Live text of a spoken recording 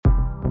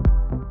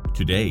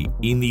Today,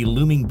 in the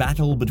looming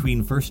battle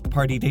between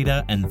first-party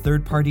data and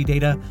third-party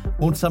data,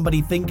 won't somebody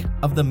think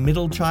of the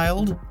middle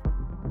child?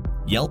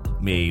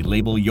 Yelp may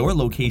label your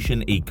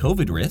location a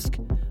COVID risk.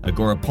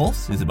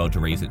 Agorapulse is about to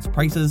raise its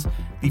prices.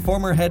 The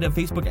former head of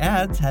Facebook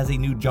Ads has a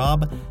new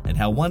job, and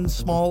how one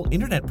small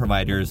internet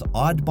provider's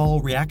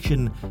oddball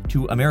reaction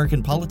to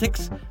American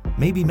politics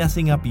may be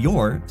messing up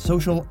your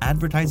social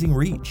advertising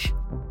reach.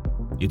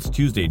 It's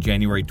Tuesday,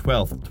 January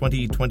 12th,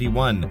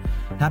 2021.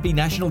 Happy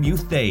National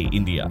Youth Day,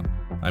 India.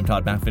 I'm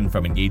Todd Maffin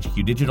from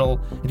EngageQ Digital,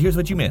 and here's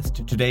what you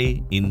missed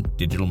today in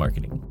digital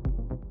marketing.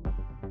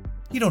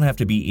 You don't have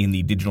to be in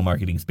the digital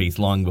marketing space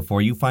long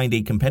before you find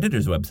a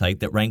competitor's website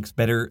that ranks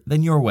better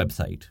than your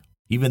website,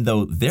 even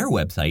though their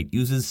website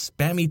uses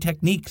spammy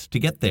techniques to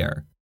get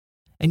there.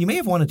 And you may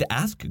have wanted to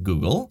ask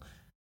Google,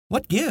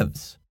 what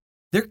gives?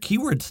 They're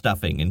keyword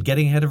stuffing and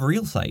getting ahead of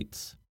real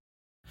sites.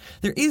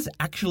 There is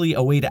actually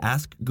a way to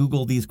ask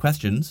Google these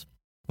questions.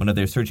 One of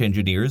their search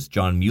engineers,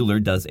 John Mueller,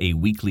 does a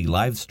weekly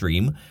live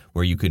stream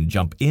where you can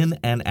jump in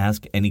and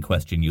ask any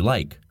question you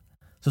like.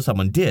 So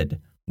someone did,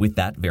 with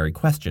that very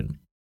question.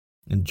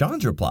 And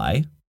John's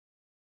reply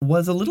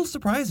was a little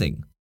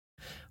surprising.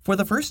 For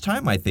the first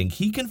time, I think,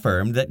 he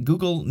confirmed that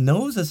Google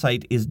knows a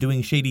site is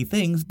doing shady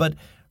things, but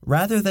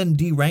rather than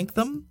derank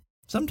them,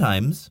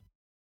 sometimes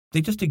they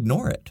just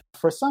ignore it.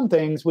 For some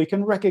things, we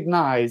can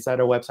recognize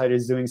that a website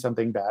is doing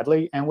something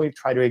badly, and we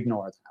try to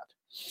ignore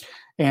that.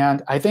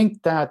 And I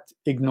think that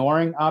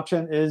ignoring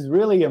option is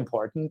really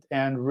important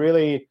and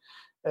really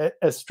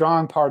a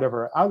strong part of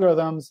our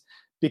algorithms,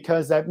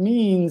 because that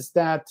means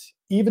that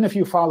even if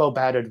you follow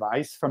bad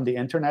advice from the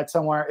internet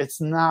somewhere,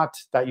 it's not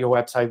that your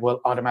website will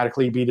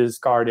automatically be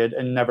discarded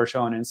and never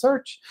shown in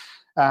search,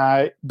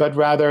 but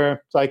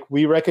rather, like,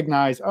 we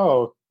recognize,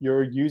 oh,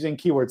 you're using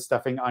keyword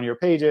stuffing on your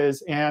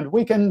pages, and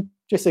we can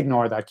just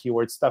ignore that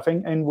keyword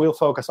stuffing, and we'll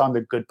focus on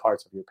the good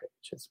parts of your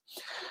pages.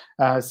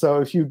 So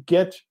if you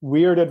get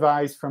weird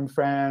advice from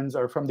friends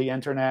or from the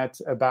internet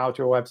about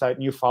your website,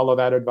 and you follow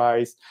that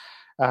advice,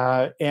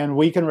 and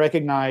we can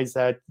recognize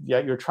that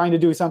you're trying to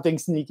do something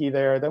sneaky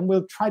there, then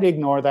we'll try to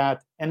ignore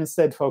that and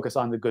instead focus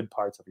on the good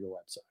parts of your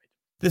website.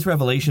 This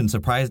revelation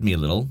surprised me a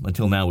little.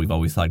 Until now, we've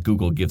always thought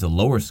Google gives a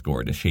lower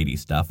score to shady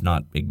stuff,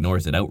 not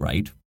ignores it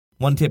outright.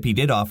 One tip he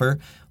did offer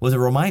was a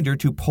reminder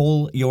to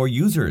poll your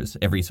users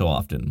every so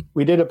often.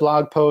 We did a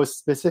blog post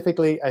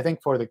specifically, I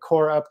think, for the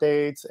core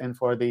updates and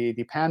for the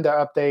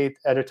Panda update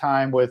at a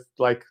time with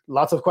like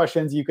lots of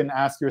questions you can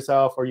ask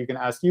yourself or you can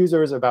ask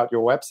users about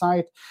your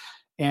website.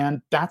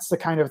 And that's the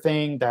kind of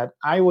thing that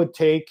I would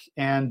take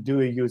and do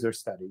a user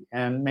study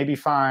and maybe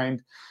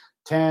find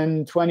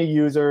 10, 20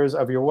 users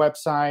of your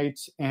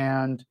website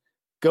and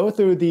go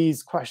through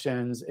these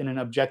questions in an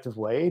objective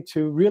way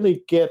to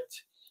really get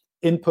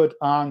input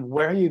on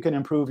where you can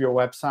improve your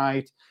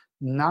website,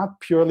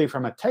 not purely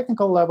from a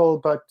technical level,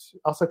 but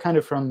also kind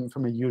of from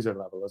a user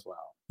level as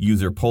well.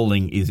 User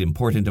polling is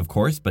important, of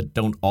course, but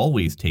don't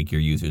always take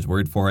your user's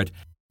word for it.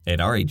 At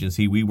our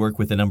agency, we work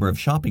with a number of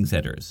shopping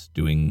centers,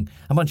 doing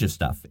a bunch of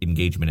stuff: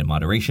 engagement and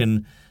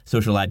moderation,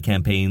 social ad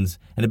campaigns,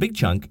 and a big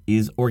chunk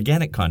is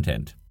organic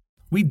content.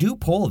 We do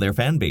poll their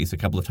fan base a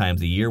couple of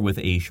times a year with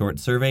a short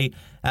survey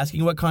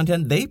asking what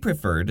content they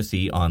prefer to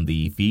see on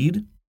the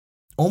feed.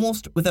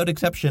 Almost without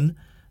exception,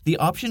 the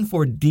option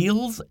for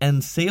deals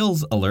and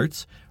sales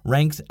alerts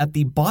ranks at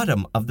the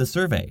bottom of the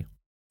survey,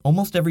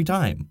 almost every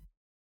time.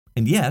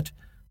 And yet,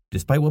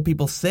 despite what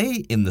people say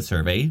in the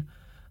survey,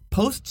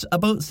 posts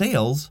about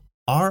sales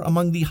are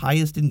among the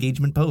highest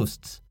engagement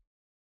posts.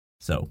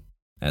 So,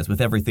 as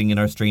with everything in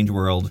our strange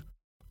world,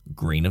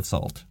 grain of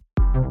salt.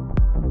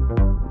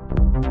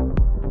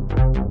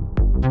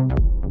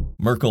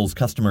 Merkle's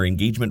customer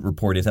engagement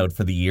report is out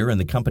for the year, and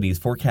the company's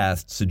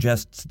forecast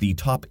suggests the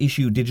top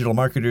issue digital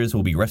marketers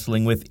will be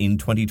wrestling with in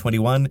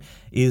 2021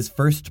 is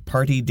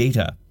first-party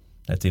data.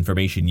 That's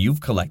information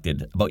you've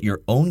collected about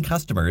your own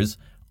customers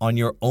on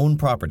your own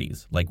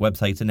properties, like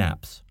websites and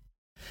apps.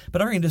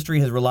 But our industry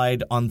has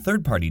relied on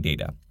third-party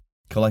data,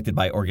 collected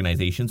by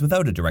organizations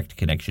without a direct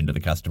connection to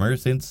the customer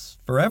since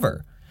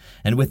forever.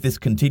 And with this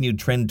continued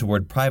trend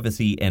toward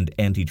privacy and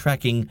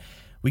anti-tracking,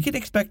 we can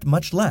expect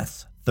much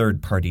less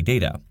third-party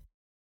data.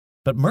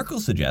 But Merkle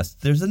suggests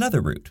there's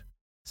another route,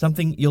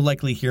 something you'll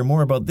likely hear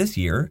more about this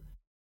year: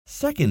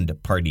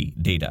 second-party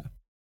data.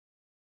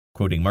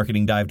 Quoting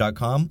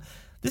marketingdive.com,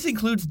 this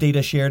includes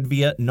data shared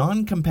via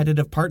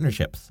non-competitive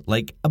partnerships,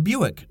 like a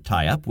Buick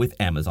tie-up with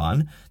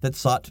Amazon that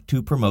sought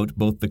to promote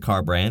both the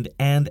car brand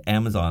and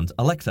Amazon's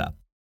Alexa.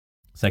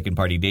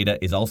 Second-party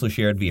data is also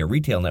shared via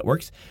retail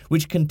networks,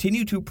 which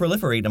continue to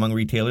proliferate among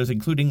retailers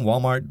including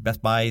Walmart,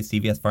 Best Buy,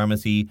 CVS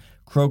Pharmacy,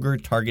 Kroger,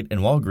 Target,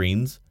 and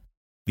Walgreens.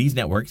 These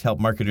networks help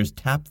marketers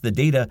tap the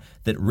data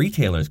that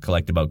retailers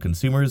collect about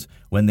consumers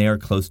when they are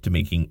close to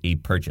making a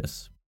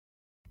purchase.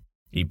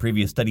 A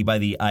previous study by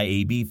the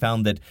IAB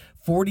found that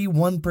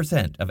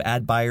 41% of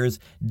ad buyers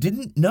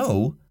didn't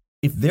know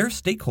if their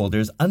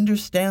stakeholders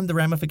understand the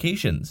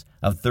ramifications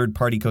of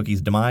third-party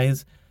cookies'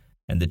 demise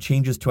and the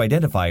changes to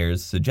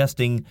identifiers,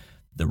 suggesting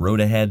the road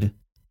ahead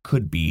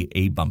could be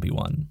a bumpy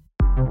one.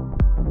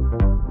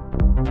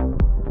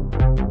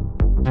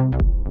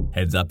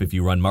 Heads up if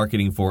you run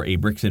marketing for a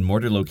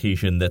bricks-and-mortar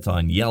location that's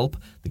on Yelp.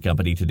 The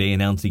company today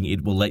announcing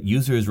it will let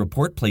users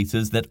report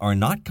places that are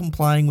not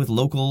complying with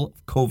local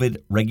COVID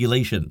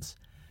regulations.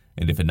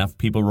 And if enough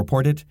people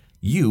report it,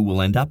 you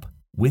will end up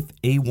with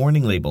a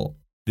warning label.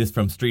 This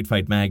from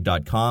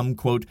StreetFightMag.com,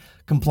 quote,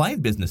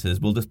 compliant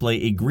businesses will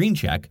display a green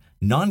check.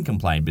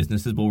 Non-compliant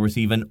businesses will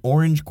receive an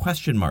orange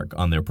question mark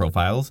on their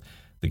profiles.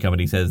 The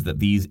company says that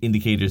these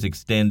indicators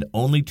extend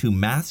only to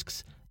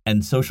masks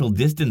and social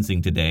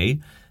distancing today,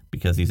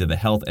 because these are the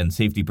health and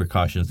safety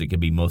precautions that can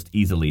be most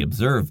easily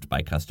observed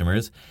by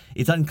customers.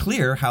 It's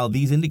unclear how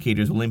these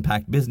indicators will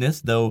impact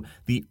business, though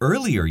the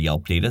earlier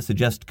Yelp data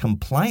suggests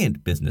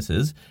compliant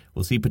businesses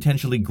will see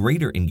potentially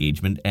greater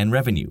engagement and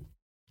revenue.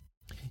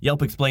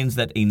 Yelp explains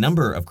that a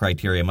number of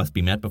criteria must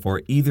be met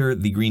before either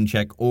the green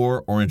check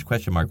or orange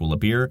question mark will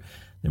appear.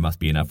 There must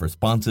be enough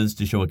responses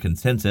to show a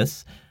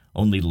consensus.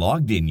 Only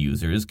logged-in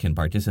users can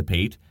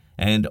participate,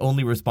 and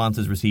only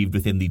responses received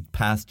within the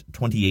past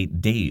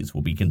 28 days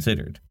will be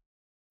considered.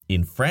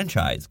 In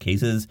franchise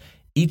cases,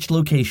 each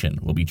location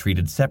will be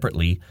treated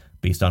separately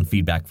based on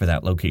feedback for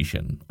that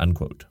location,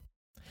 unquote.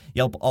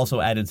 Yelp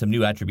also added some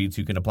new attributes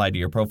you can apply to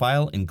your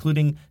profile,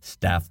 including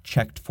staff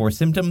checked for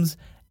symptoms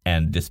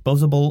and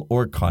disposable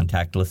or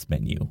contactless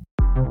menu.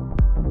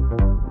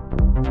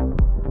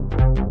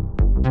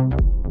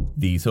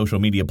 The social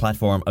media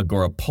platform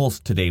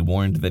Agorapulse today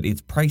warned that its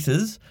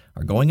prices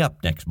are going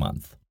up next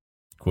month.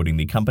 Quoting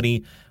the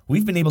company,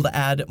 we've been able to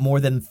add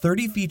more than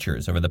 30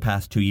 features over the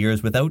past 2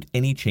 years without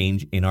any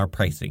change in our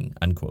pricing,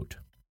 unquote.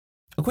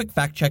 A quick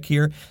fact check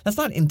here, that's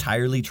not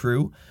entirely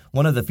true.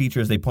 One of the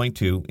features they point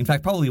to, in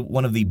fact, probably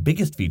one of the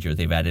biggest features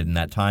they've added in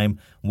that time,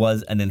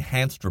 was an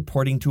enhanced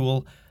reporting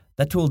tool.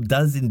 That tool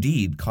does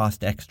indeed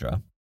cost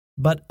extra.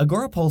 But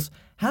Agorapulse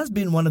has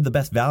been one of the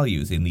best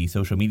values in the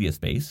social media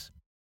space.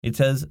 It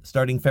says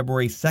starting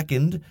February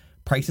 2nd,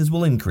 prices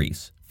will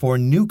increase for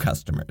new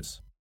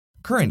customers.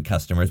 Current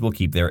customers will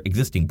keep their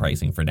existing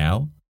pricing for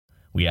now.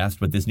 We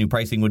asked what this new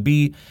pricing would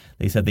be.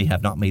 They said they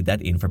have not made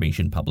that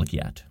information public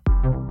yet.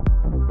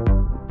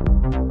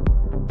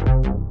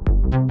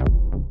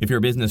 If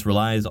your business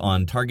relies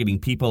on targeting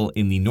people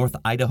in the North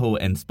Idaho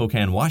and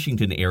Spokane,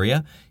 Washington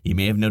area, you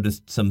may have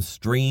noticed some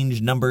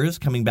strange numbers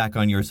coming back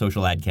on your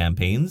social ad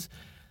campaigns.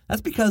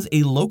 That's because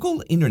a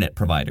local internet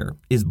provider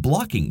is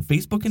blocking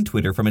Facebook and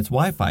Twitter from its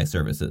Wi-Fi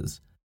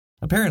services.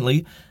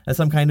 Apparently, as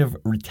some kind of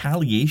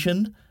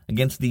retaliation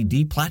against the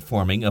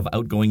deplatforming of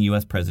outgoing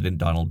U.S. President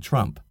Donald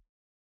Trump.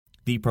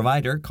 The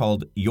provider,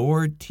 called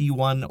Your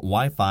T1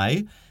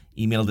 Wi-Fi,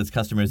 emailed its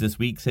customers this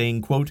week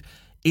saying, quote,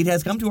 it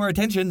has come to our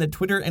attention that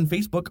Twitter and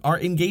Facebook are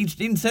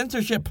engaged in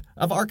censorship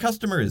of our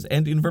customers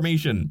and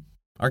information.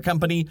 Our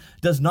company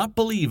does not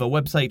believe a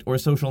website or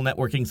social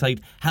networking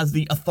site has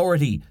the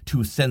authority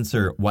to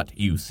censor what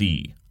you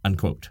see,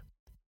 unquote.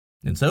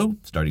 And so,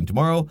 starting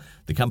tomorrow,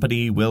 the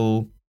company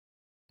will,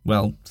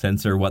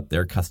 censor what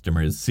their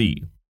customers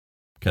see.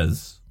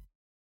 Because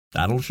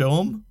that'll show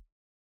them,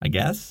 I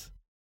guess.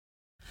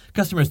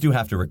 Customers do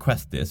have to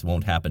request this. It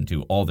won't happen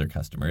to all their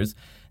customers.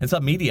 And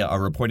some media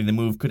are reporting the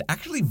move could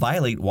actually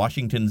violate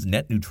Washington's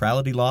net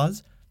neutrality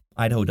laws.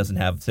 Idaho doesn't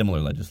have similar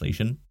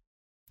legislation.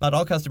 Not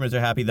all customers are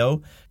happy,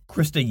 though.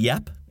 Krista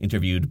Yep,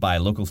 interviewed by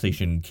local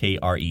station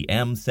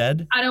KREM,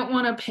 said, I don't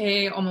want to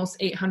pay almost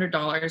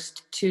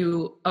 $800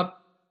 to a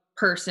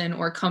person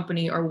or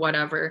company or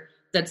whatever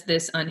that's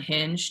this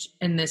unhinged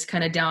and this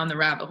kind of down the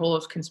rabbit hole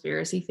of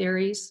conspiracy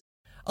theories.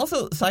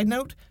 Also, side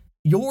note,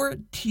 Your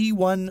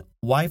T1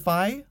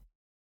 Wi-Fi,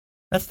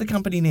 that's the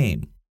company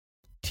name.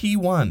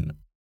 T1.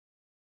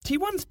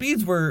 T1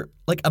 speeds were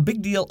like a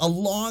big deal a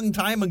long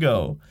time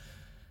ago.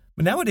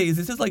 But nowadays,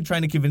 this is like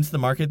trying to convince the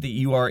market that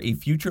you are a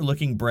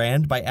future-looking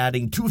brand by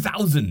adding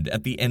 2000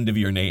 at the end of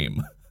your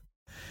name.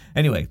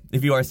 Anyway,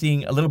 if you are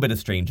seeing a little bit of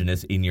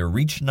strangeness in your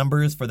reach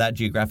numbers for that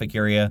geographic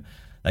area,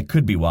 that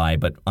could be why,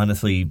 but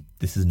honestly,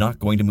 this is not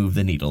going to move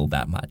the needle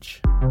that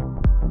much.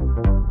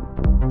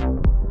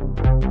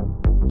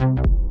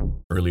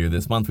 Earlier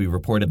this month, we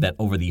reported that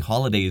over the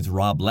holidays,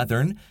 Rob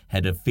Leathern,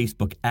 head of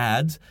Facebook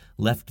Ads,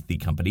 left the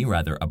company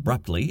rather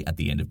abruptly at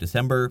the end of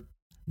December.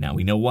 Now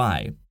we know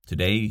why.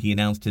 Today, he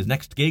announced his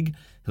next gig.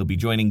 He'll be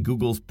joining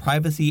Google's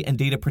Privacy and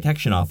Data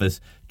Protection Office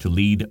to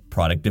lead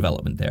product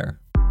development there.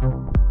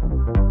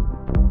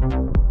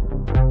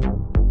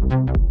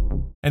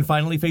 And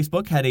finally,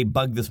 Facebook had a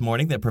bug this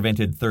morning that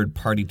prevented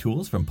third-party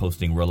tools from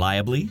posting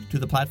reliably to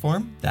the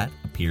platform. That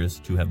appears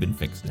to have been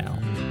fixed now.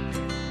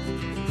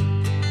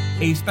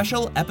 A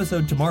special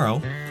episode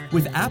tomorrow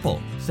with Apple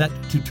set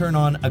to turn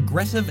on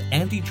aggressive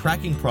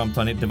anti-tracking prompts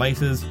on its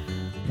devices.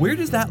 Where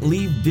does that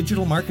leave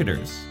digital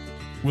marketers?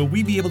 Will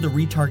we be able to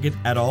retarget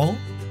at all?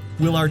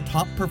 Will our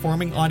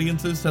top-performing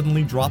audiences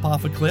suddenly drop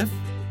off a cliff?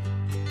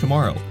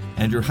 Tomorrow,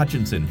 Andrew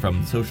Hutchinson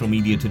from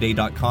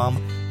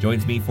socialmediatoday.com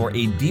joins me for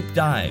a deep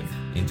dive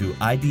into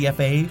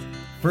IDFA,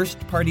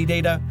 first-party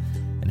data,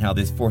 and how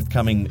this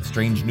forthcoming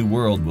strange new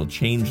world will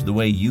change the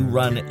way you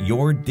run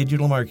your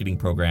digital marketing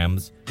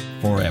programs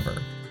forever.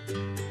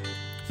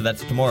 So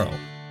that's tomorrow,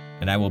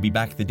 and I will be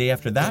back the day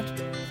after that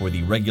for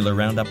the regular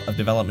roundup of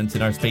developments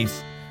in our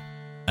space.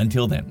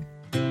 Until then.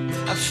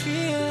 I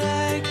feel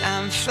like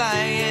I'm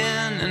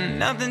flying and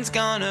nothing's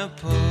gonna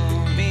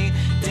pull me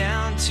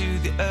down to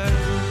the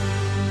earth.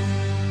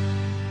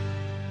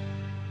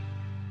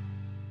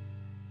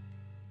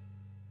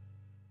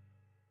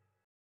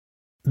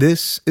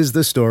 This is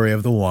the story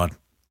of the one.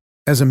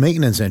 As a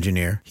maintenance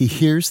engineer, he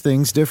hears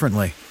things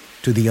differently.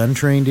 To the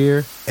untrained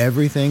ear,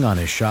 everything on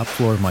his shop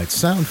floor might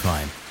sound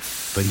fine,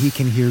 but he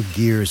can hear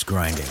gears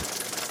grinding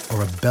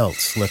or a belt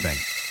slipping.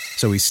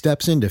 So he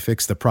steps in to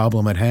fix the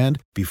problem at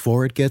hand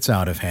before it gets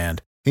out of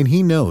hand. And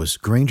he knows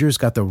Grainger's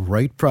got the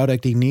right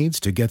product he needs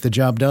to get the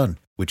job done,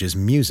 which is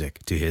music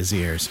to his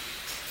ears.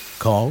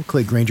 Call,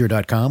 click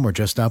Grainger.com, or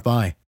just stop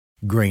by.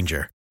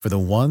 Grainger, for the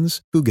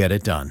ones who get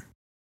it done.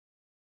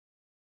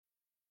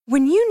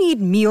 When you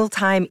need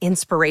mealtime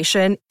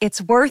inspiration,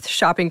 it's worth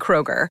shopping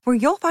Kroger, where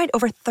you'll find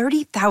over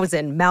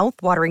 30,000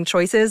 mouth-watering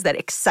choices that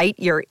excite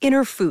your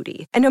inner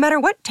foodie. And no matter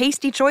what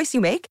tasty choice you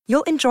make,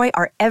 you'll enjoy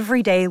our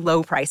everyday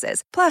low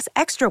prices, plus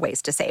extra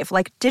ways to save,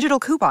 like digital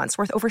coupons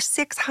worth over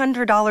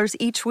 $600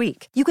 each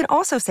week. You can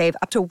also save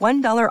up to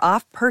 $1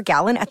 off per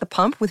gallon at the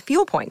pump with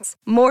fuel points.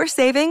 More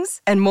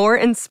savings and more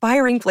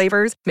inspiring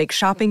flavors make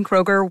shopping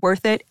Kroger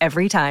worth it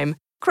every time.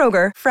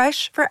 Kroger,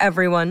 fresh for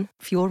everyone.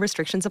 Fuel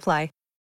restrictions apply.